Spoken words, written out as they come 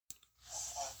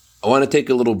I want to take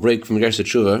a little break from Gersa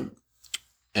Tshuva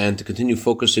and to continue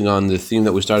focusing on the theme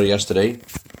that we started yesterday.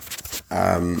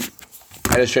 I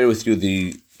just shared with you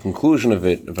the conclusion of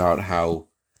it about how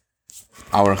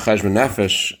our cheshbon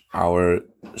nefesh, our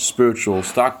spiritual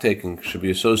stock taking, should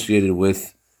be associated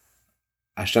with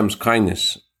Hashem's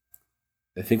kindness.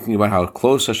 Thinking about how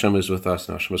close Hashem is with us,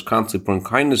 and Hashem is constantly pouring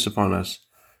kindness upon us.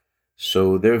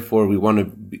 So therefore, we want to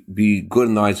be good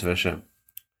in the eyes of Hashem.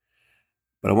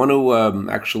 But I want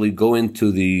to actually go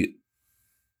into the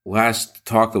last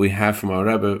talk that we have from our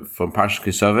Rebbe from Parshas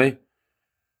Kisaveh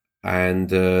and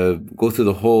go through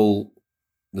the whole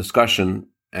discussion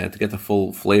and to get the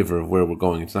full flavor of where we're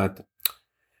going. It's not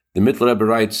the Mittler Rebbe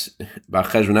writes about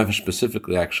cheshbon nefesh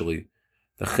specifically. Actually,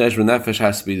 the cheshbon nefesh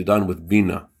has to be done with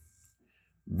bina.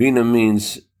 Bina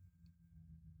means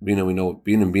bina. We know what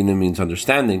bina means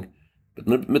understanding, but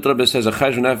Mittler Rebbe says a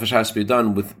cheshbon nefesh has to be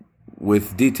done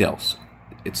with details.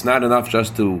 It's not enough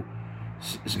just to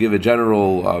give a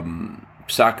general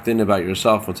psak din about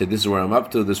yourself and say, this is where I'm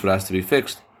up to, this is what has to be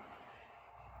fixed.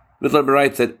 Mittler Rebbe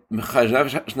writes that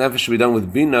nefesh should be done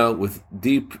with bina, with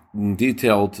deep,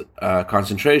 detailed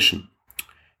concentration.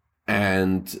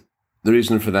 And the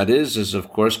reason for that is of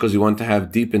course, because you want to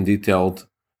have deep and detailed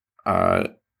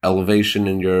elevation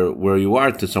in where you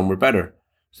are to somewhere better.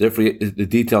 So therefore, the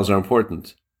details are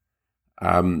important.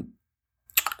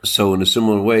 So in a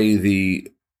similar way,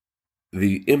 the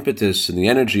impetus and the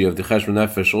energy of the cheshbon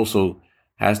nefesh also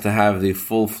has to have the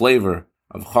full flavor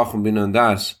of chacham bina and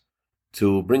das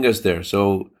to bring us there.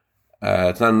 So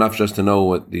it's not enough just to know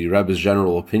what the Rebbe's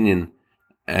general opinion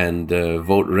and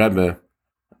vote Rebbe.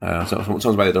 Someone's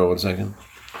by the door. 1 second.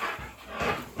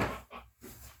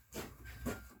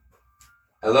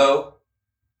 Hello.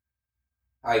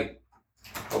 Hi.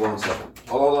 Hold on 1 second.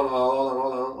 Hold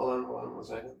on 1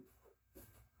 second.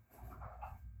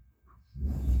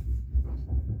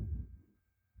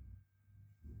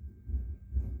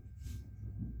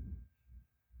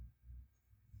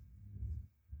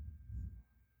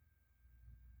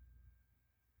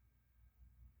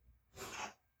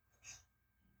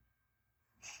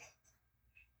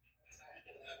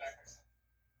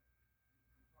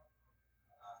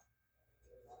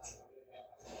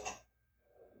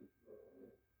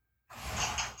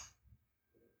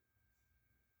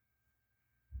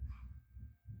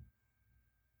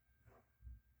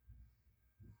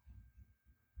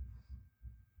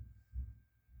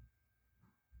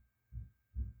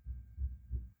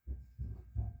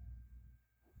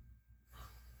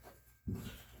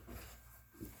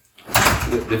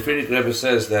 The Frierdiker Rebbe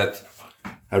says that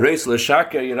Hareis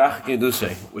l'shaker yirach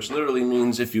kedusei, which literally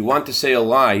means if you want to say a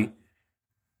lie,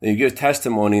 then you give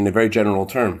testimony in a very general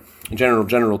terms. If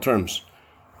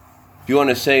you want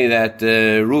to say that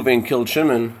Reuven killed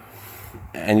Shimon,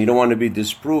 and you don't want to be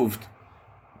disproved,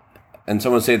 and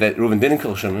someone say that Reuven didn't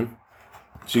kill Shimon,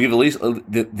 so you give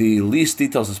the least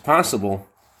details as possible,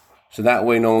 so that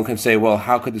way no one can say, well,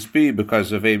 how could this be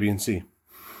because of A, B, and C.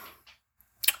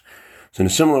 So in a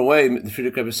similar way, the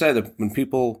Frierdiker Rebbe said that when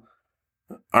people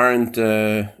aren't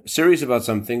serious about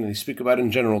something, they speak about it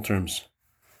in general terms.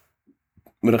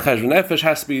 But a cheshbon nefesh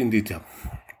has to be in detail.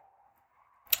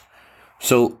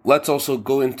 So let's also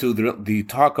go into the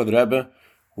talk of the Rebbe,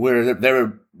 where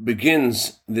there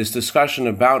begins this discussion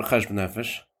about cheshbon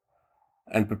nefesh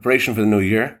and preparation for the new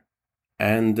year.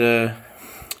 And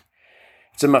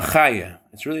it's a machaya.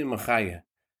 It's really a machaya.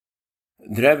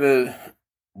 The Rebbe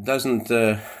doesn't...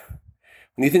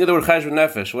 when you think of the word cheshbon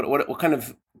nefesh,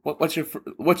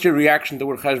 what's your reaction to the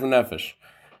word cheshbon nefesh?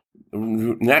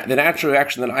 The natural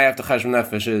reaction that I have to cheshbon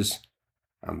nefesh is,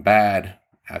 I'm bad,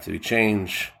 I have to be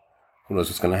changed, who knows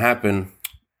what's going to happen.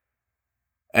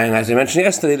 And as I mentioned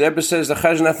yesterday, the Rebbe says the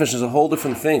cheshbon nefesh is a whole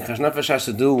different thing. Cheshbon nefesh has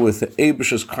to do with the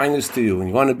Eibusha's kindness to you, and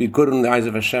you want to be good in the eyes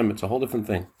of Hashem. It's a whole different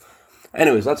thing.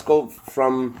 Anyways, let's go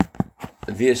from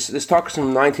this. This talk is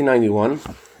from 1991,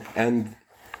 and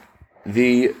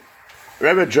the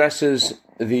Rebbe addresses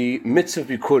the mitzvah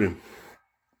bikurim.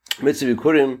 Mitzvah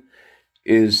bikurim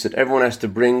is that everyone has to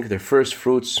bring their first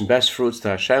fruits and best fruits to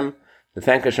Hashem to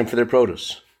thank Hashem for their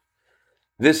produce.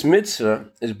 This mitzvah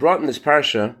is brought in this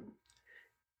parsha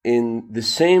in the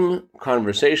same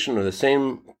conversation or the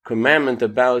same commandment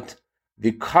about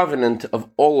the covenant of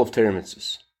all of Torah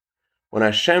mitzvahs. When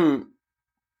Hashem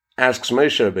asks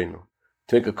Moshe Rabbeinu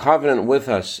to make a covenant with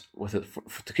us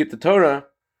to keep the Torah,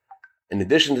 in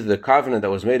addition to the covenant that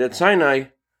was made at Sinai,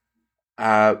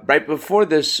 right before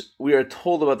this, we are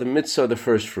told about the mitzvah of the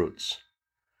first fruits,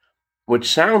 which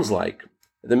sounds like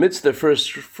the mitzvah of the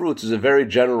first fruits is a very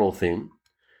general theme,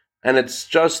 and it's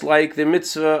just like the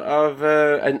mitzvah of,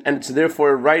 and it's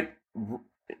therefore right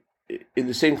in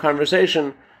the same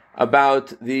conversation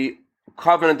about the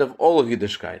covenant of all of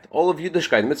Yiddishkeit. All of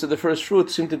Yiddishkeit, midst of the first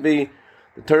fruits, seem to be,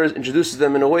 the Torah introduces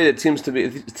them in a way that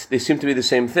they seem to be the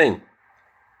same thing.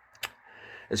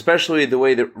 Especially the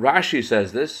way that Rashi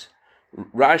says this.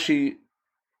 Rashi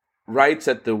writes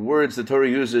that the words the Torah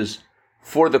uses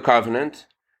for the covenant,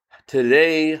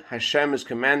 today Hashem is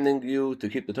commanding you to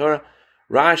keep the Torah.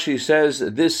 Rashi says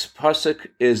this pasuk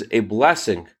is a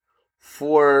blessing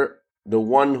for the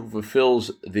one who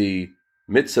fulfills the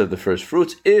mitzvah of the first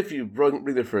fruits. If you bring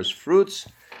the first fruits,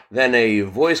 then a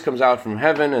voice comes out from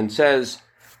heaven and says,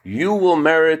 you will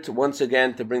merit once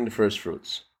again to bring the first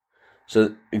fruits.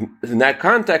 So in that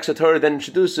context, the Torah then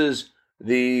introduces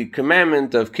the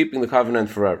commandment of keeping the covenant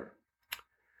forever.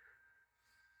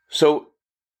 So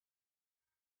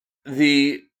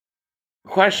the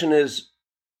question is,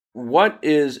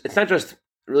 it's not just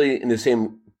really in the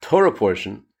same Torah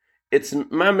portion, it's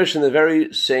mamish in the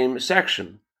very same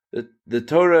section. The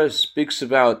Torah speaks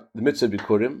about the mitzvah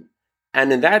bikurim,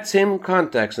 and in that same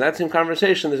context, in that same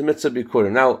conversation, there's mitzvah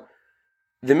bikurim. Now,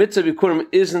 the mitzvah bikurim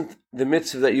isn't the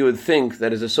mitzvah that you would think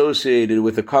that is associated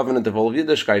with the covenant of all of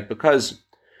Yiddishkeit, because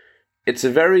it's a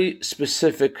very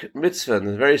specific mitzvah, and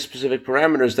there's very specific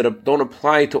parameters that don't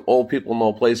apply to all people in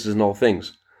all places and all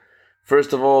things.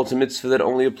 First of all, it's a mitzvah that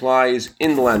only applies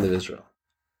in the land of Israel.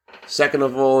 Second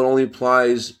of all, it only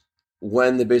applies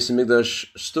when the Beis Hamikdash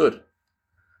stood.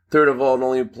 Third of all, it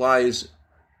only applies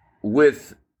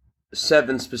with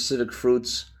 7 specific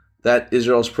fruits that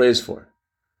Israel is praised for.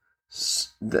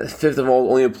 The fifth of all,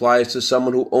 only applies to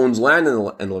someone who owns land in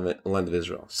the land of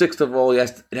Israel. Sixth of all,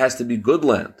 it has to be good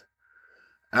land.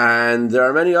 And there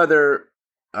are many other.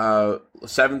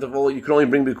 Seventh of all, you can only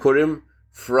bring Bikurim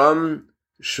from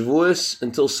Shavuos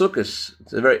until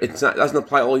Sukkot. It doesn't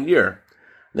apply all year.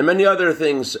 There are many other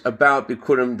things about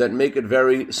Bikurim that make it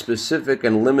very specific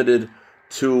and limited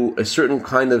to a certain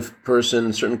kind of person,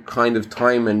 a certain kind of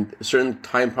time, and a certain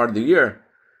time part of the year.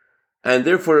 And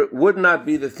therefore, it would not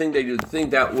be the thing that you'd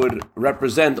think that would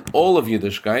represent all of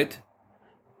Yiddishkeit.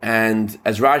 And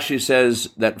as Rashi says,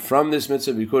 that from this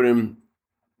mitzvah Bikurim,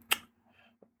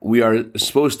 we are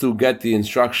supposed to get the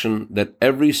instruction that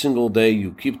every single day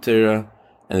you keep Torah,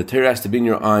 and the Torah has to be in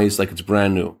your eyes like it's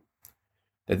brand new.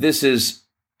 That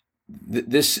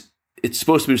it's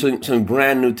supposed to be something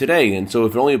brand new today. And so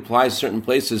if it only applies to certain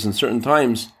places and certain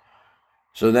times,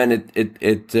 so then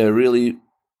it really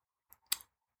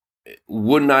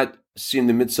would not seem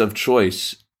the mitzvah of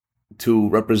choice to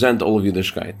represent all of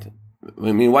Yiddishkeit.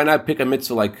 I mean, why not pick a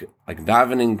mitzvah like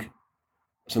davening,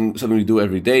 something we do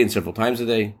every day and several times a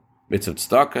day, mitzvah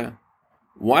tzedakah?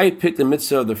 Why pick the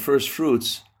mitzvah of the first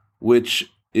fruits,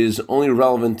 which is only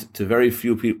relevant to very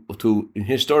few people,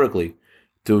 historically,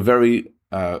 to very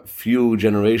few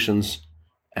generations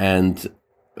and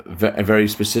a very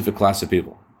specific class of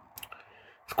people?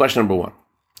 That's question number 1.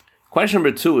 Question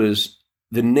number 2 is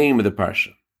the name of the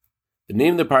parsha. The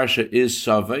name of the parsha is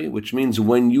Savai, which means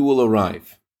when you will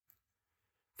arrive.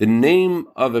 The name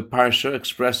of a parsha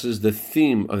expresses the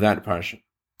theme of that parsha.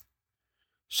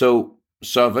 So,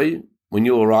 Savai, when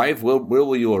you arrive, where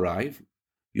will you arrive?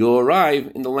 You'll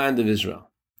arrive in the land of Israel.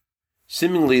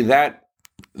 Seemingly, that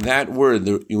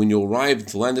word, when you arrive in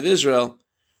the land of Israel,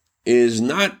 is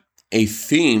not a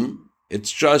theme.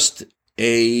 It's just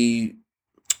a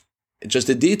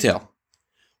detail.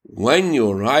 When you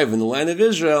arrive in the land of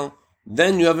Israel,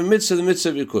 then you have a mitzvah, the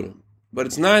mitzvah Bikurim. But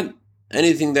it's not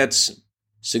anything that's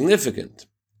significant.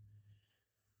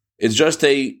 It's just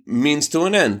a means to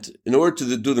an end. In order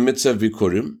to do the mitzvah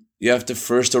Bikurim, you have to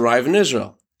first arrive in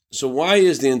Israel. So why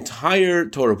is the entire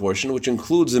Torah portion, which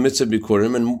includes the mitzvah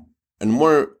Bikurim, and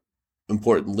more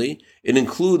importantly, it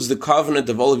includes the covenant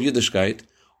of all of Yiddishkeit,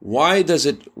 why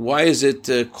is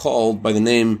it called by the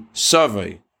name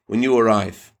Savai, when you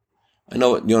arrive? I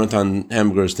know what Jonathan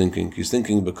Hamburger is thinking. He's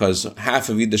thinking because half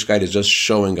of Yiddishkeit is just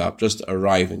showing up, just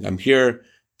arriving. I'm here,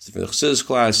 it's for the Chassidus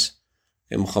class,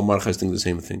 and Michal Marcha is thinking the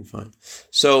same thing, fine.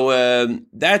 So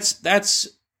that's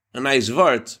a nice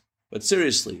vart, but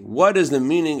seriously, what is the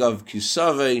meaning of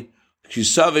Kisave?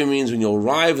 Kisave means when you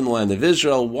arrive in the land of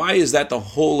Israel. Why is that the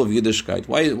whole of Yiddishkeit?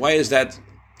 Why is that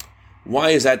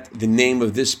the name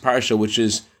of this parsha, which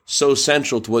is so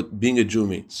central to what being a Jew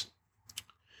means?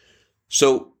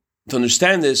 So, to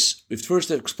understand this, we first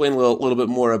have to explain a little bit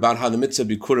more about how the mitzvah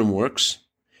Bikurim works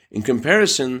in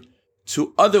comparison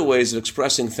to other ways of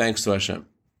expressing thanks to Hashem.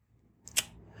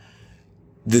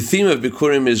 The theme of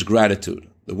Bikurim is gratitude.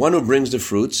 The one who brings the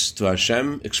fruits to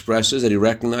Hashem expresses that he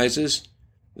recognizes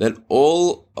that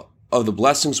all of the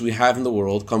blessings we have in the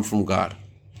world come from God.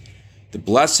 The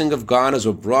blessing of God is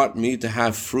what brought me to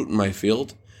have fruit in my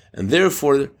field, and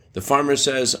therefore The farmer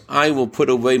says, I will put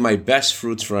away my best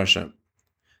fruits for Hashem.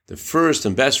 The first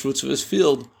and best fruits of his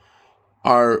field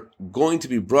are going to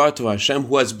be brought to Hashem,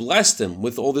 who has blessed him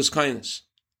with all this kindness.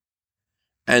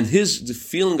 And the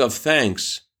feeling of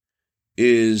thanks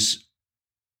is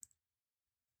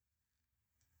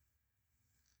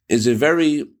a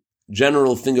very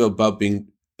general thing about being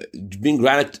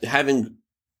having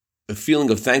a feeling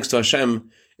of thanks to Hashem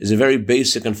is a very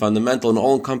basic and fundamental and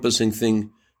all-encompassing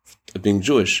thing of being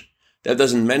Jewish. That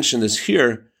doesn't mention this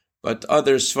here, but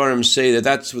other Sfarim say that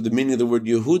that's what the meaning of the word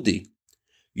Yehudi.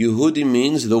 Yehudi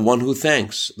means the one who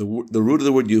thanks. The root of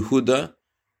the word Yehuda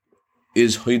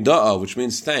is Hoida'ah, which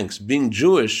means thanks. Being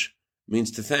Jewish means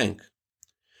to thank.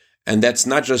 And that's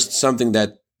not just something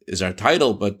that is our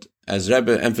title, but as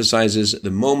Rebbe emphasizes,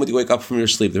 the moment you wake up from your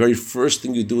sleep, the very first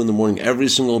thing you do in the morning every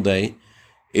single day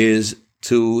is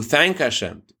to thank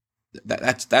Hashem.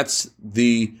 That's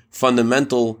the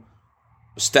fundamental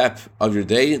step of your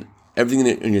day. Everything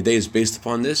in your day is based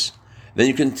upon this. Then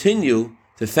you continue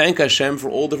to thank Hashem for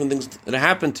all different things that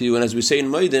happen to you. And as we say in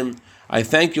Moedim, I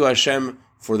thank you, Hashem,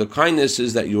 for the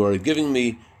kindnesses that you are giving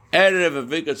me Erev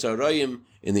Avikat Zarayim,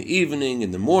 in the evening, in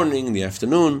the morning, in the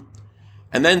afternoon.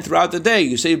 And then throughout the day,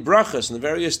 you say brachas and the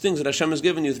various things that Hashem has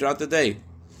given you throughout the day.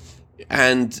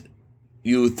 And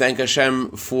you thank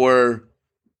Hashem for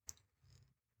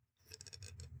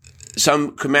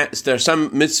some commands. There are some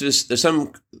mitzvahs, there's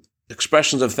some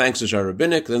expressions of thanks which are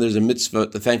rabbinic. Then there's a mitzvah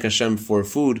to thank Hashem for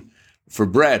food, for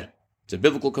bread. It's a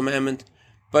biblical commandment.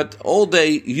 But all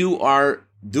day you are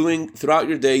doing, throughout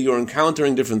your day, you're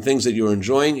encountering different things that you're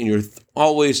enjoying, and you're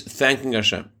always thanking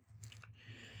Hashem.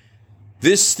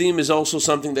 This theme is also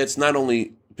something that's not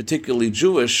only particularly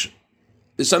Jewish,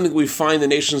 it's something we find the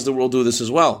nations of the world do this as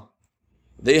well.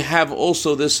 They have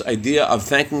also this idea of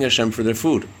thanking Hashem for their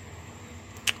food.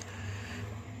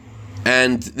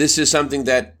 And this is something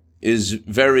that is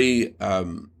very,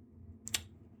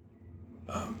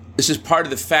 this is part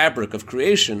of the fabric of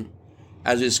creation,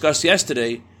 as we discussed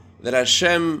yesterday, that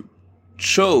Hashem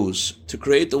chose to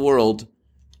create the world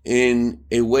in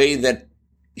a way that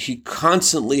He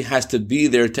constantly has to be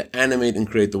there to animate and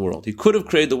create the world. He could have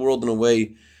created the world in a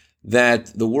way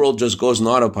that the world just goes on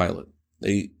autopilot.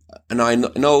 And I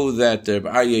know that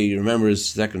Aryeh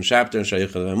remembers the second chapter in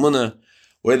Shayach al-Emunah,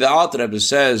 where the Alter Rebbe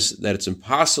says that it's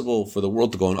impossible for the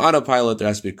world to go on autopilot. There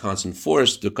has to be constant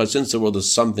force, because since the world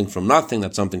is something from nothing,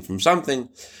 that's something from something.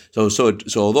 So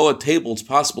although it's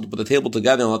possible to put the table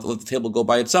together and let the table go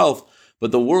by itself,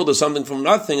 but the world is something from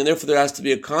nothing, and therefore there has to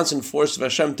be a constant force of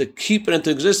Hashem to keep it into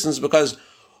existence, because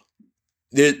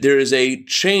there is a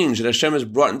change that Hashem has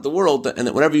brought into the world, and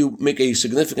that whenever you make a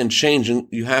significant change,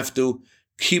 you have to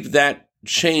keep that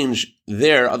change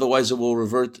there, otherwise it will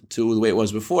revert to the way it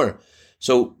was before.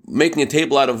 So making a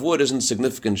table out of wood isn't a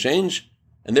significant change,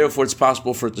 and therefore it's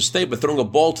possible for it to stay, but throwing a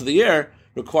ball to the air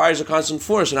requires a constant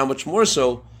force, and how much more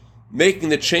so making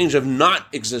the change of not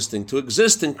existing to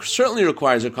existing certainly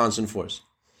requires a constant force.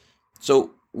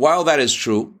 So while that is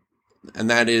true, and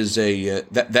that is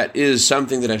that is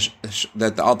something that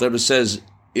the Alter Rebbe says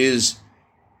is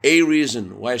a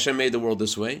reason why Hashem made the world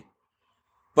this way,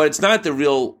 but it's not the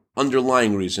real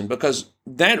underlying reason, because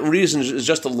that reason is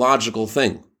just a logical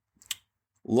thing.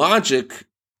 Logic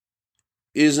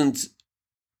isn't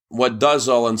what does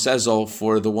all and says all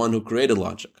for the one who created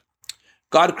logic.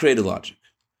 God created logic.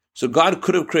 So God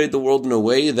could have created the world in a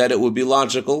way that it would be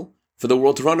logical for the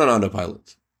world to run on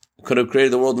autopilot. Could have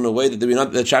created the world in a way that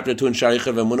the chapter 2 in Shayach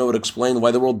al-Emunah would explain why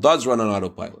the world does run on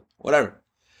autopilot. Whatever.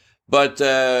 But,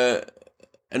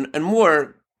 and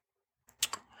more,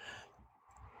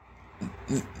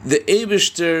 the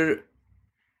Eibishter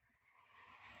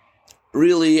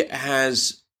really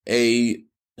has a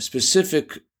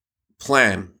specific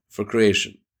plan for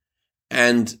creation.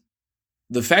 And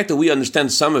the fact that we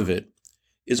understand some of it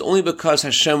is only because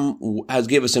Hashem has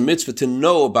gave us a mitzvah to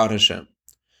know about Hashem.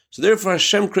 So therefore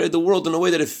Hashem created the world in a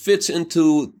way that it fits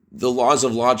into the laws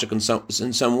of logic in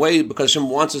some way, because Hashem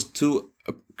wants us to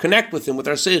connect with Him, with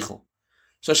our seichel.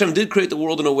 So Hashem did create the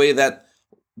world in a way that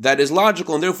is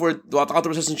logical, and therefore the Alter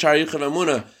Rebbe says in Shayach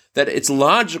al-Emunah that it's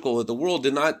logical that the world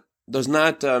does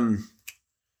not run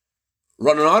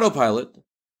on autopilot.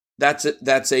 That's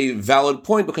a valid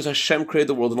point, because Hashem created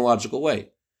the world in a logical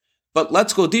way. But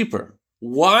let's go deeper.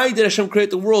 Why did Hashem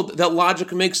create the world that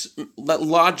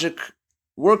logic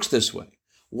works this way?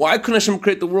 Why couldn't Hashem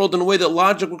create the world in a way that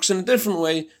logic works in a different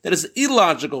way, that is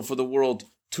illogical for the world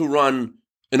to run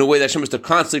in a way that Hashem is to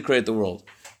constantly create the world?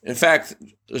 In fact,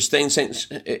 you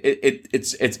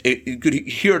could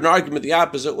hear an argument the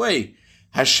opposite way.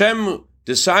 Hashem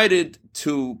decided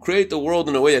to create the world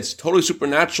in a way that's totally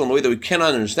supernatural, in a way that we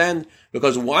cannot understand,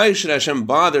 because why should Hashem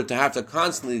bother to have to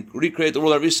constantly recreate the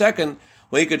world every second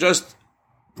when He could just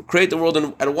create the world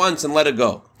at once and let it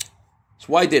go? So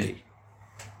why did He?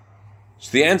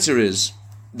 So the answer is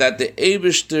that the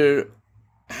Eibishter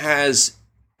has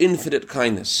infinite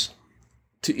kindness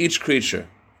to each creature,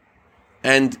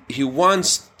 and He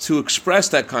wants to express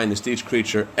that kindness to each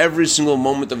creature every single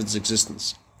moment of its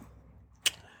existence.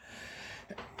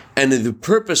 And the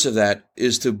purpose of that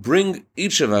is to bring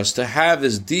each of us to have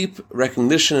this deep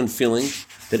recognition and feeling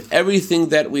that everything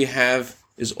that we have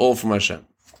is all from Hashem.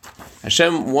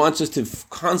 Hashem wants us to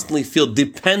constantly feel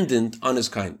dependent on His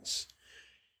kindness.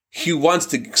 He wants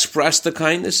to express the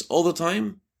kindness all the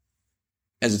time.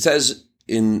 As it says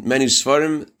in many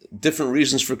Sfarim, different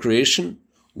reasons for creation.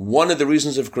 One of the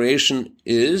reasons of creation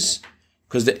is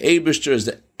because the Eibishter is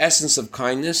the essence of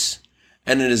kindness,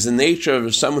 and it is the nature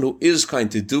of someone who is kind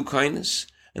to do kindness.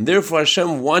 And therefore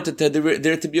Hashem wanted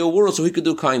there to be a world so He could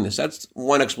do kindness. That's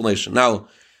one explanation. Now,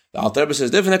 the Alter Rebbe says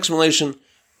a different explanation,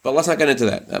 but let's not get into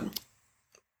that.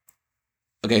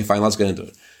 Okay, fine, let's get into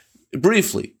it.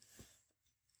 Briefly,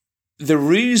 the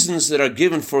reasons that are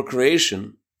given for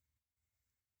creation,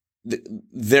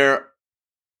 there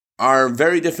are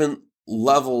very different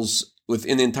levels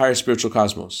within the entire spiritual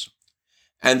cosmos.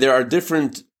 And there are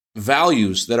different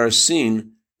values that are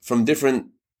seen from different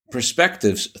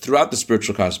perspectives throughout the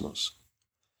spiritual cosmos.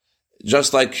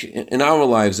 Just like in our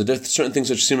lives, there are certain things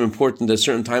that seem important at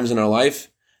certain times in our life,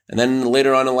 and then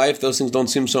later on in life, those things don't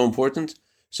seem so important.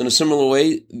 So in a similar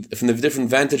way, from the different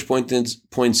vantage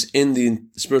points in the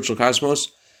spiritual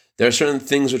cosmos, there are certain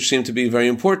things which seem to be very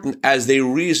important as they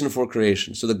reason for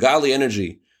creation. So the Gali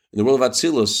energy in the world of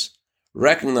Atzilus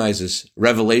recognizes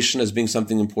revelation as being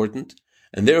something important,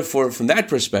 and therefore, from that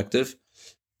perspective,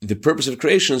 the purpose of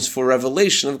creation is for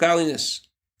revelation of godliness.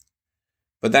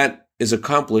 But that is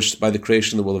accomplished by the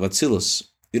creation of the world of Atzilus.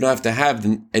 You don't have to have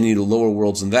any lower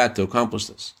worlds than that to accomplish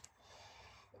this.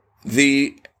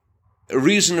 The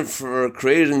reason for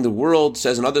creating the world,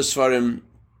 says in other Sfarim,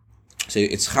 say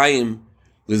it's Chaim,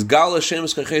 with Gal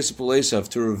Hashem's Kaches Puleisav,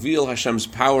 to reveal Hashem's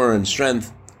power and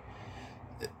strength.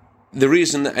 The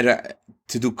reason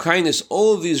to do kindness,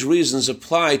 all of these reasons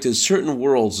apply to certain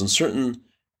worlds and certain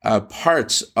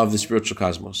parts of the spiritual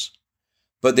cosmos.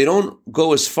 But they don't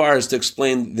go as far as to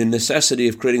explain the necessity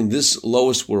of creating this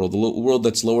lowest world, the world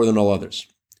that's lower than all others.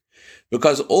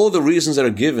 Because all the reasons that are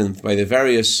given by the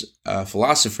various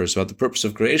philosophers about the purpose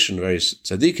of creation, various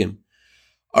tzaddikim,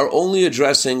 are only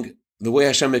addressing the way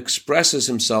Hashem expresses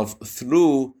Himself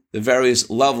through the various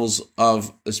levels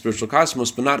of the spiritual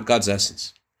cosmos, but not God's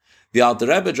essence. The Alter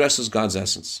Rebbe addresses God's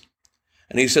essence.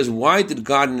 And he says, why did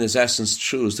God in His essence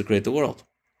choose to create the world?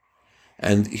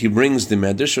 And he brings the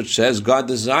Medrash, which says, God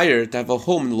desired to have a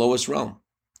home in the lowest realm.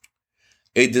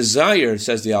 A desire,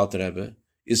 says the Alter Rebbe,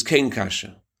 is kein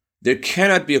kasha. There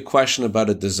cannot be a question about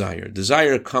a desire.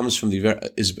 Desire comes from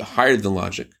is higher than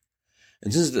logic.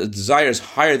 And since the desire is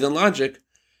higher than logic,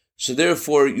 so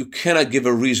therefore you cannot give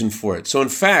a reason for it. So in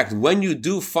fact, when you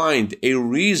do find a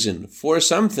reason for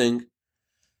something,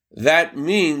 that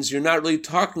means you're not really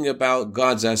talking about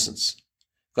God's essence.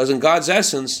 Because in God's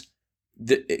essence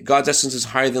is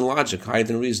higher than logic, higher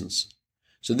than reasons.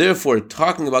 So therefore,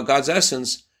 talking about God's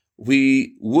essence,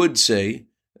 we would say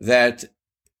that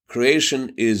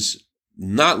creation is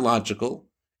not logical.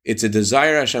 It's a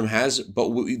desire Hashem has, but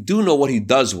we do know what He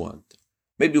does want.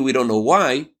 Maybe we don't know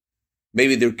why.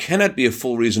 Maybe there cannot be a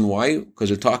full reason why, because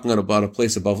we're talking about a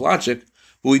place above logic.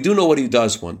 But we do know what He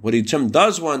does want. What Hashem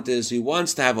does want is He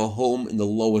wants to have a home in the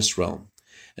lowest realm.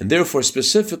 And therefore,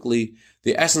 specifically,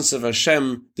 the essence of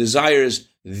Hashem desires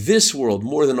this world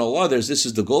more than all others. This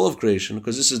is the goal of creation,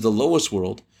 because this is the lowest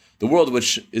world, the world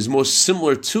which is most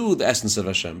similar to the essence of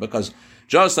Hashem. Because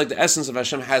just like the essence of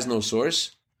Hashem has no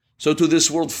source, so too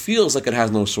this world feels like it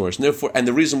has no source. And therefore, and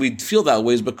the reason we feel that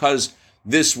way is because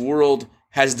this world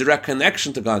has direct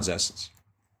connection to God's essence.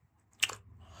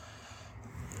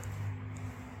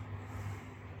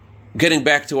 Getting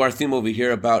back to our theme over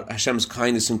here about Hashem's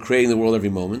kindness in creating the world every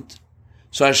moment.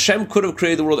 So Hashem could have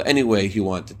created the world any way He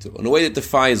wanted to, in a way that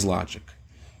defies logic.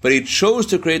 But He chose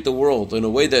to create the world in a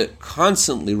way that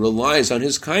constantly relies on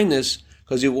His kindness,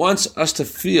 because He wants us to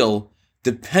feel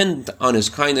dependent on His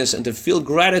kindness and to feel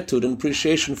gratitude and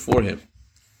appreciation for Him.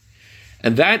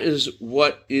 And that is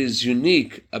what is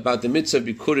unique about the mitzvah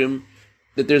Bikurim,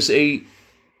 that there's a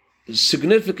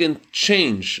significant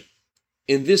change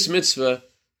in this mitzvah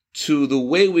to the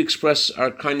way we express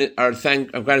our kindness, our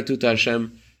gratitude to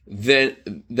Hashem,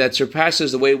 that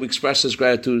surpasses the way we express His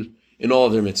gratitude in all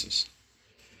of their mitzvahs.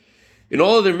 In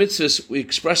all other mitzvahs, we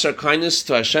express our kindness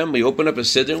to Hashem. We open up a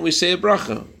siddur and we say a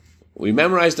bracha. We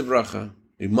memorize the bracha.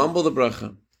 We mumble the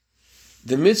bracha.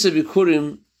 The mitzvah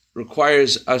Bikurim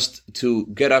requires us to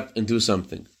get up and do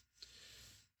something.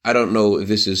 I don't know if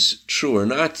this is true or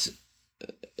not,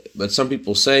 but some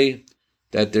people say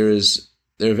that there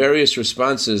are various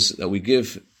responses that we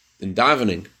give in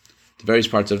davening, to various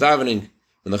parts of davening.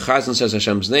 When the Chazan says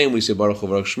Hashem's name, we say Baruch Hu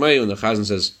Baruch Shmei. When the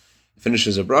Chazan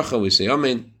finishes a bracha, we say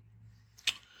Amen.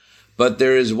 But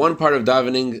there is one part of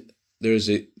davening,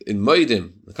 in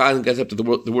Moedim, the Chazan gets up to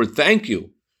the word thank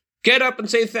you. Get up and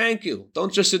say thank you.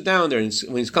 Don't just sit down there. And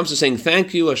when it comes to saying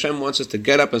thank you, Hashem wants us to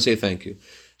get up and say thank you.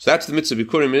 So that's the mitzvah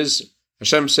Bikurim is,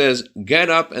 Hashem says, get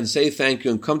up and say thank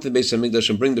you and come to the Beis HaMikdash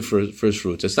and bring the first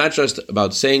fruits. It's not just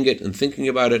about saying it and thinking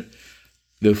about it.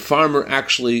 The farmer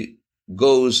actually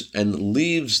goes and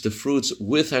leaves the fruits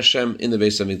with Hashem in the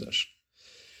Beis HaMikdash.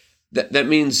 That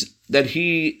means that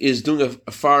he is doing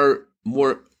a far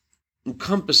more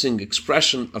encompassing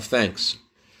expression of thanks.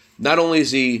 Not only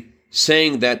is he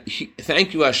saying that,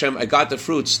 thank you Hashem, I got the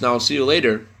fruits, now I'll see you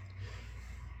later.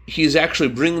 He's actually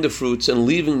bringing the fruits and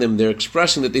leaving them there,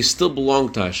 expressing that they still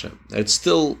belong to Hashem, that it's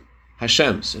still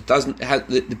Hashem's. It doesn't have,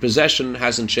 the possession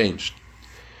hasn't changed.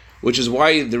 Which is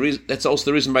why that's also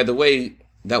the reason, by the way,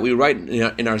 that we write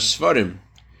in our Sfarim,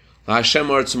 Hashem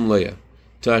Artzim Leah.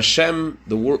 To Hashem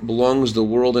belongs the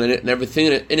world and everything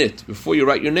in it. Before you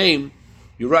write your name,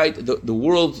 you write the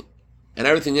world and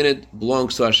everything in it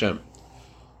belongs to Hashem.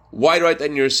 Why write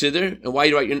that in your siddur? And why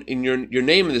you write your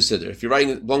name in the siddur? If you're writing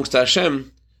it belongs to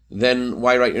Hashem, then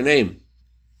why write your name?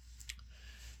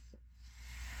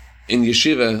 In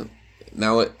yeshiva,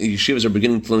 now yeshivas are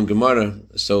beginning to learn Gemara,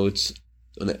 so it's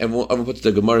when everyone puts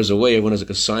the Gemaras away, everyone has like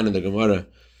a sign in the Gemara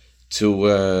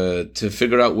to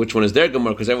figure out which one is their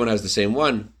Gemara, because everyone has the same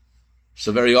one.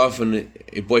 So very often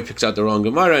a boy picks out the wrong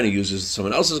Gemara and he uses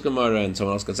someone else's Gemara, and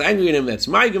someone else gets angry at him. That's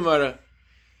my Gemara.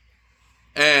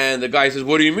 And the guy says,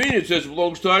 what do you mean? It says it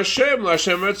belongs to Hashem.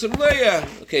 Hashem Retzim Leah.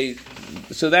 Okay,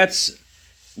 so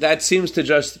that seems to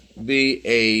just be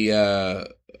a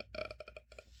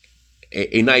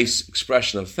nice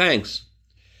expression of thanks.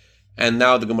 And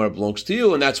now the Gemara belongs to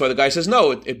you, and that's why the guy says,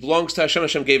 no, it belongs to Hashem.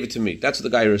 Hashem gave it to me. That's what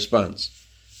the guy responds.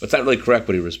 But it's not really correct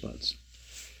what he responds.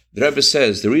 The Rebbe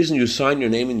says, the reason you sign your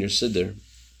name in your siddur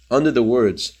under the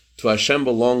words, to Hashem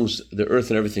belongs the earth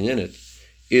and everything in it,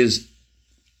 is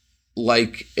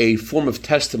like a form of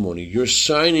testimony. You're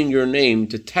signing your name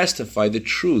to testify the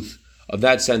truth of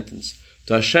that sentence.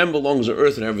 To Hashem belongs the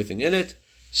earth and everything in it,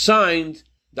 signed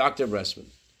Dr. Bressman.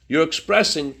 You're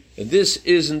expressing that this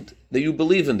isn't, that you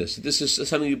believe in this. This is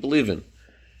something you believe in.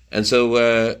 And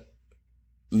so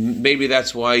maybe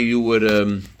that's why you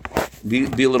would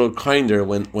be a little kinder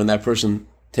when that person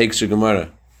takes your Gemara.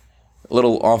 A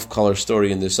little off-color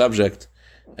story in this subject.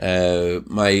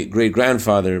 My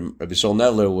great-grandfather, Rabbi Sol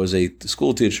Nevler, was a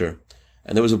school teacher,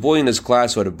 and there was a boy in his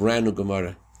class who had a brand new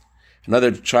Gemara.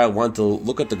 Another child wanted to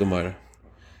look at the Gemara,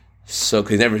 so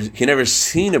he never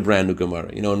seen a brand new Gemara.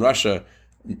 In Russia,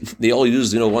 they all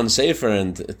use one sefer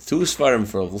and two svarim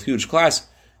for a huge class.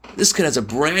 This kid has a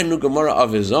brand new Gemara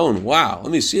of his own. Wow,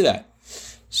 let me see that.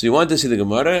 So he wanted to see the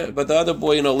Gemara, but the other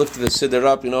boy, lifted the siddur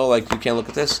up, like, you can't look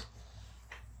at this.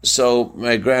 So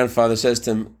my grandfather says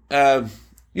to him,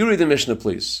 you read the Mishnah,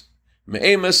 please.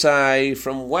 Me'ei Masai,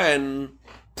 from when?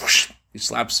 He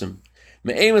slaps him.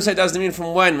 Me'ei Masai doesn't mean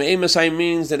from when. Me'ei Masai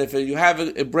means that if you have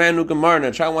a brand new Gemara and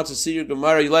a child wants to see your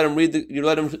Gemara, you let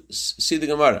him see the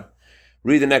Gemara.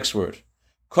 Read the next word.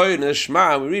 Koyin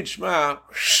Shma, we read Shma.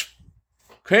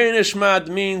 Koyin Shma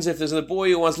means if there's a boy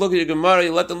who wants to look at your Gemara,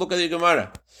 you let them look at your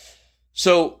Gemara.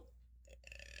 So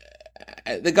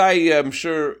the guy, I'm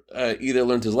sure, either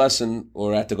learned his lesson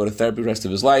or had to go to therapy the rest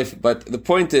of his life. But the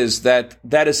point is that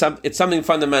it's something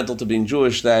fundamental to being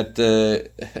Jewish, that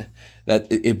that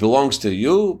it belongs to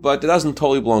you, but it doesn't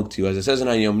totally belong to you. As it says in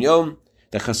Hayom Yom,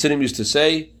 the Hasidim used to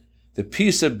say, the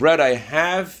piece of bread I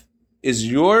have is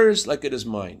yours like it is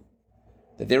mine.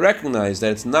 That they recognize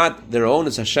that it's not their own,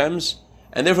 it's Hashem's,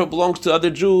 and therefore it belongs to the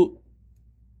other Jew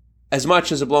as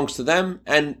much as it belongs to them,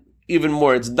 and even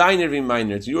more. It's thine every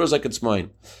minor. It's yours like it's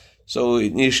mine. So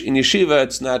in yeshiva,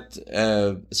 it's not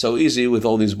so easy with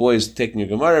all these boys taking your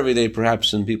Gemara every day,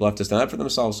 perhaps, and people have to stand up for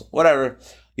themselves, whatever,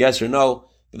 yes or no.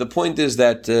 But the point is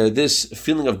that this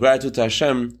feeling of gratitude to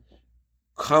Hashem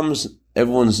calms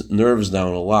everyone's nerves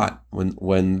down a lot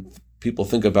when people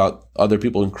think about other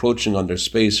people encroaching on their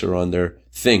space or on their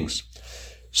things.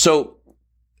 So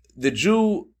the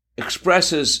Jew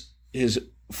expresses his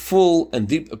full and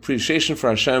deep appreciation for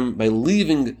Hashem by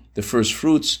leaving the first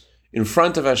fruits in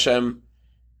front of Hashem,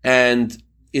 and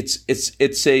it's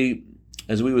a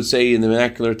as we would say in the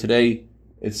vernacular today,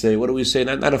 it's a, what do we say?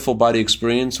 Not a full body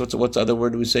experience. What's the other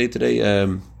word we say today?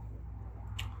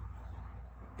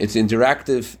 It's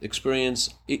interactive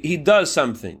experience. He does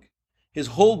something. His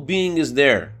whole being is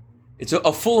there. It's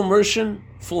a full immersion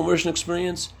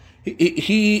experience.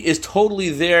 He is totally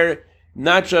there,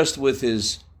 not just with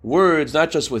his words, not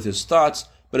just with his thoughts,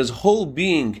 but his whole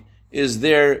being is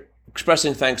there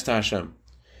expressing thanks to Hashem.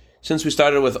 Since we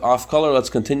started with off-color, let's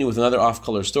continue with another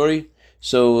off-color story.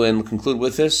 So, and conclude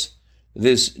with this.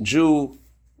 This Jew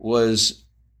was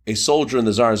a soldier in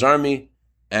the Tsar's army,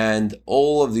 and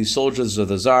all of the soldiers of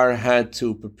the Tsar had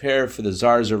to prepare for the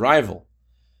Tsar's arrival.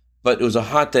 But it was a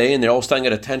hot day, and they're all standing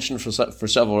at attention for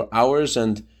several hours,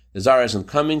 and the Tsar isn't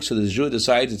coming, so the Jew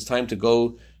decides it's time to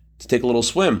go to take a little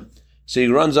swim. So he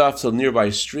runs off to a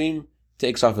nearby stream,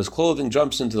 takes off his clothing,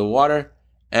 jumps into the water,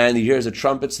 and he hears the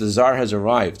trumpets, the Tsar has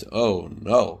arrived. Oh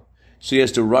no. So he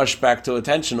has to rush back to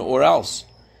attention, or else.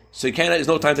 So there's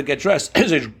no time to get dressed.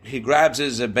 So he grabs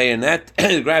his bayonet,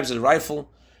 he grabs his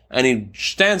rifle, and he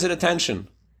stands at attention.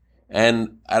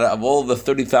 And out of all the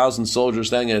 30,000 soldiers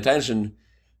standing at attention,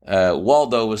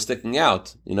 Waldo was sticking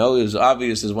out. It was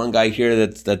obvious there's one guy here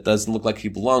that doesn't look like he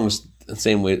belongs the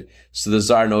same way. So the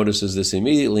Tsar notices this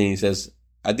immediately, and he says,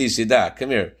 Adi Sida, come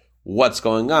here. What's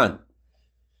going on?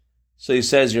 So he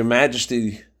says, Your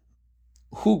Majesty,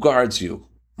 who guards you?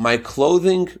 My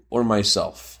clothing or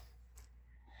myself?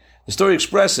 The story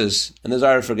expresses, and the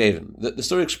Tsar forgave him, the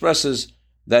story expresses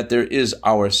that there is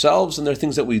ourselves and there are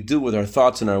things that we do with our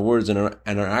thoughts and our words and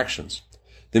our actions.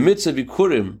 The mitzvah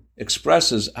Bikurim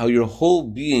expresses how your whole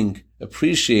being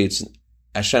appreciates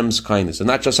Hashem's kindness, and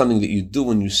not just something that you do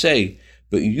when you say,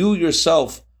 but you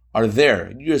yourself are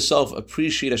there. You yourself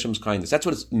appreciate Hashem's kindness. That's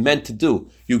what it's meant to do.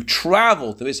 You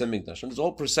travel to Beis HaMikdash, and this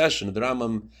whole procession that the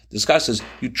Rambam discusses,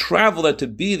 you travel there,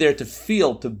 to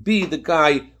feel, to be the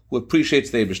guy who appreciates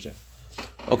the Eibishter.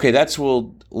 Okay, that's what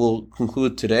we'll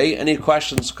conclude today. Any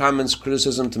questions, comments,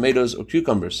 criticism, tomatoes, or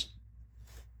cucumbers?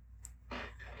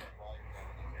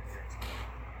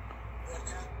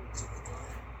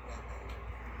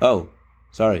 Oh,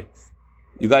 sorry.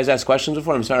 You guys asked questions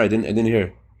before? I'm sorry, I didn't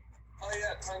hear. Oh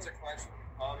yeah, tons of questions,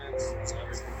 comments,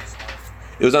 everything.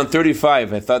 It was on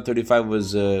 35. I thought 35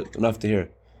 was enough to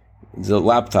hear. It's a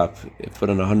laptop. Put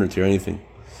on 100 to hear anything.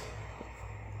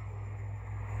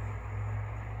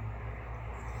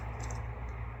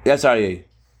 Yes, Aryeh.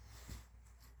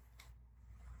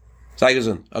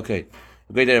 Saigazun. Okay.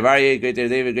 Great day, Aryeh. Great day,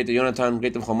 David. Great day, Jonathan.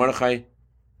 Great day, Mordechai.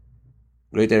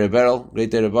 Great day, Beryl. Great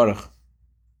day, Baruch.